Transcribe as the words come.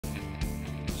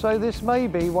So this may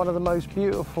be one of the most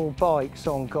beautiful bikes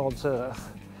on God's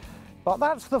earth. But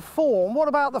that's the form. What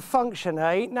about the function,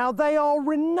 eh? Now, they are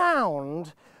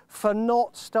renowned for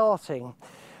not starting.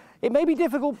 It may be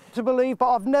difficult to believe,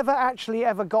 but I've never actually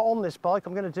ever got on this bike.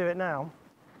 I'm going to do it now.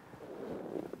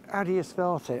 How do you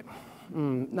start it?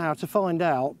 Now, to find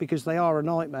out, because they are a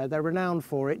nightmare, they're renowned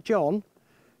for it. John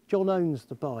owns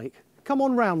the bike. Come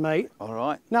on round, mate. All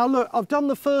right. Now, look, I've done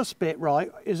the first bit,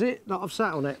 right? Is it that I've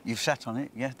sat on it? You've sat on it,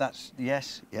 yeah,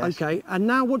 yes. OK, and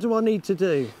now what do I need to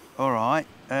do? All right,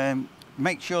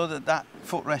 make sure that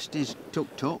footrest is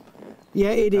tucked up. Yeah,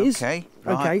 it is. OK,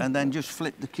 right, and then just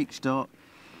flip the kickstart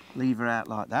lever out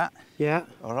like that. Yeah.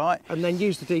 All right. And then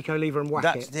use the deco lever and whack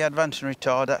it. That's the advance and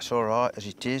retard, that's all right, as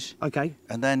it is. OK.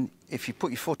 And then if you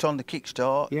put your foot on the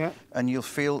kickstart, yeah, and you'll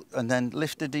feel, and then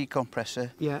lift the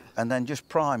decompressor, yeah, and then just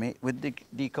prime it with the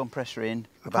decompressor in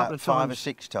about 5 or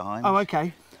 6 times. Oh,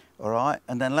 OK. All right,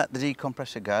 and then let the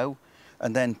decompressor go,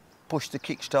 and then push the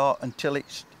kickstart until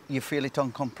you feel it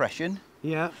on compression.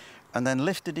 Yeah. And then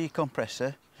lift the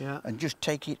decompressor. Yeah. And just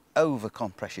take it over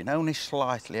compression, only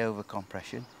slightly over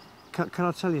compression. Can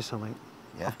I tell you something?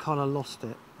 Yeah. I've kind of lost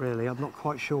it, really. I'm not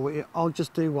quite sure what I'll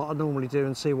just do what I normally do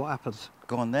and see what happens.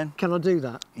 Go on then. Can I do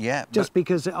that? Yeah. Just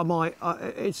because I might,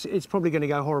 it's probably going to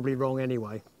go horribly wrong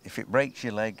anyway. If it breaks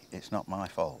your leg, it's not my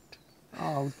fault.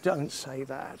 Oh, don't say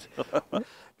that. Do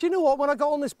you know what? When I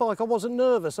got on this bike, I wasn't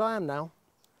nervous. I am now.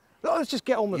 Let's just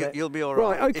get on with it. You'll be all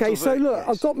right. Right, OK, so look, yes.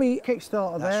 I've got my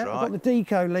kickstarter there. Right. I've got the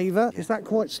deco lever. Yeah. Is that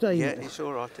quite stable? Yeah, it's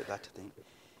all right at that, I think.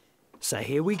 So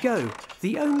here we go.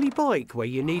 The only bike where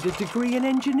you need a degree in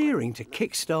engineering to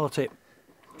kickstart it.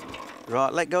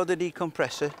 Right, let go of the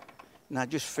decompressor. Now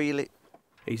just feel it.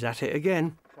 He's at it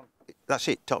again. That's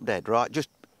it, top dead, right? Just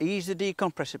ease the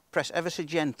decompressor, press ever so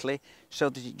gently so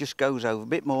that it just goes over a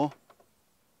bit more.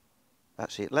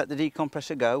 That's it. Let the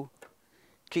decompressor go.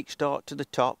 Kickstart to the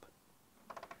top.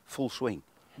 Full swing.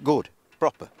 Good.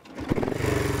 Proper.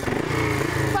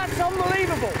 That's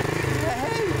unbelievable.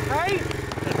 Hey?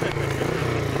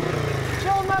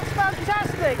 John, that's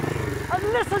fantastic. And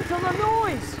listen to the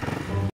noise.